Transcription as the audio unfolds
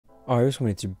Alright, so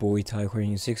it's your boy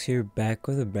Ty6 here, back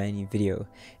with a brand new video.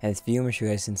 And this video I'm going to show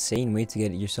you guys an insane way to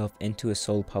get yourself into a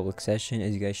solo public session,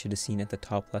 as you guys should have seen at the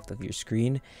top left of your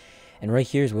screen. And right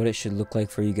here is what it should look like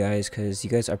for you guys, because you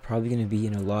guys are probably going to be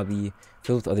in a lobby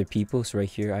filled with other people. So right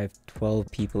here I have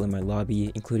 12 people in my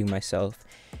lobby, including myself.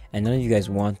 And none of you guys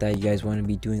want that. You guys want to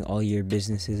be doing all your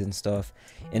businesses and stuff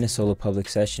in a solo public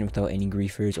session without any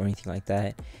griefers or anything like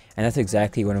that. And that's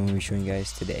exactly what I'm going to be showing you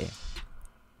guys today.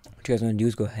 What you guys want to do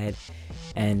is go ahead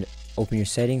and open your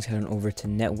settings, head on over to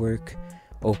network,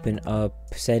 open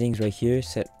up settings right here,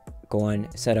 go on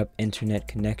set up internet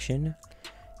connection.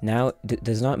 Now it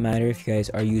does not matter if you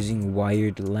guys are using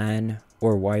wired LAN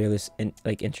or wireless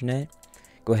internet.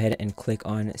 Go ahead and click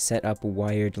on set up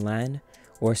wired LAN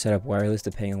or set up wireless,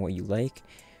 depending on what you like.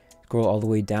 Scroll all the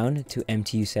way down to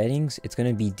MTU settings. It's going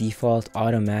to be default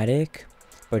automatic,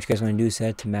 but what you guys want to do is set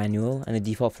it to manual, and the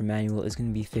default for manual is going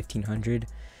to be 1500.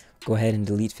 Go ahead and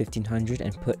delete 1500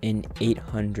 and put in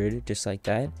 800, just like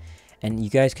that. And you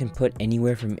guys can put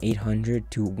anywhere from 800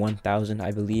 to 1000,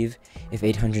 I believe. If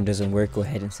 800 doesn't work, go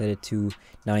ahead and set it to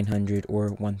 900 or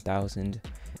 1000.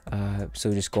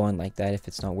 So just go on like that if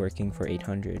it's not working for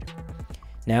 800.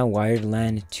 Now wired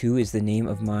LAN 2 is the name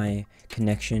of my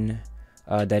connection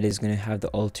that is going to have the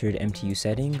altered MTU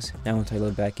settings. Now once I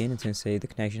load back in, it's going to say the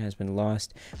connection has been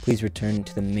lost. Please return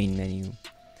to the main menu.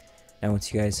 Now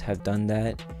once you guys have done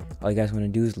that, all you guys want to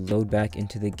do is load back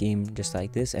into the game just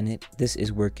like this, and this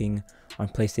is working on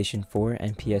PlayStation 4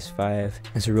 and PS5.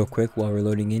 And so real quick, while we're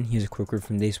loading in, here's a quick word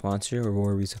from today's sponsor,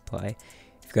 Aurora Resupply.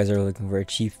 If you guys are looking for a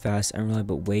cheap, fast, and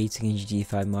reliable way to gain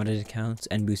GTA5 modded accounts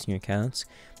and boosting your accounts,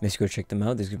 make sure to go check them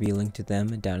out. There's going to be a link to them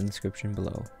down in the description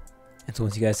below. And so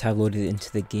once you guys have loaded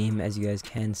into the game, as you guys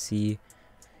can see,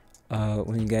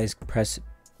 when you guys press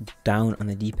down on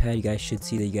the D-pad, you guys should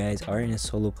see that you guys are in a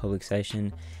solo public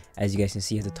session, as you guys can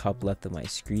see at the top left of my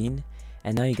screen.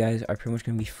 And now you guys are pretty much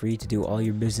going to be free to do all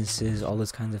your businesses, all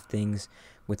those kinds of things,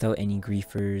 without any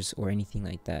griefers or anything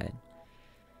like that.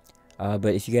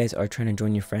 But if you guys are trying to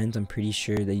join your friends, I'm pretty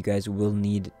sure that you guys will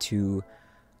need to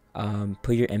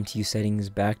put your MTU settings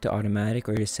back to automatic,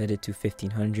 or just set it to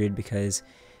 1500, because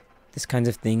this kinds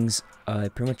of things I'm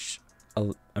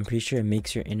pretty sure it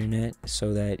makes your internet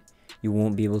so that you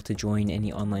won't be able to join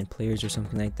any online players or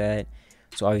something like that.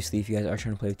 So obviously if you guys are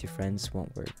trying to play with your friends, this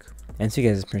won't work. And so you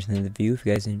guys, that's the end of the video. If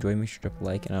you guys enjoyed, make sure to drop a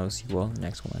like, and I will see you all in the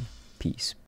next one. Peace.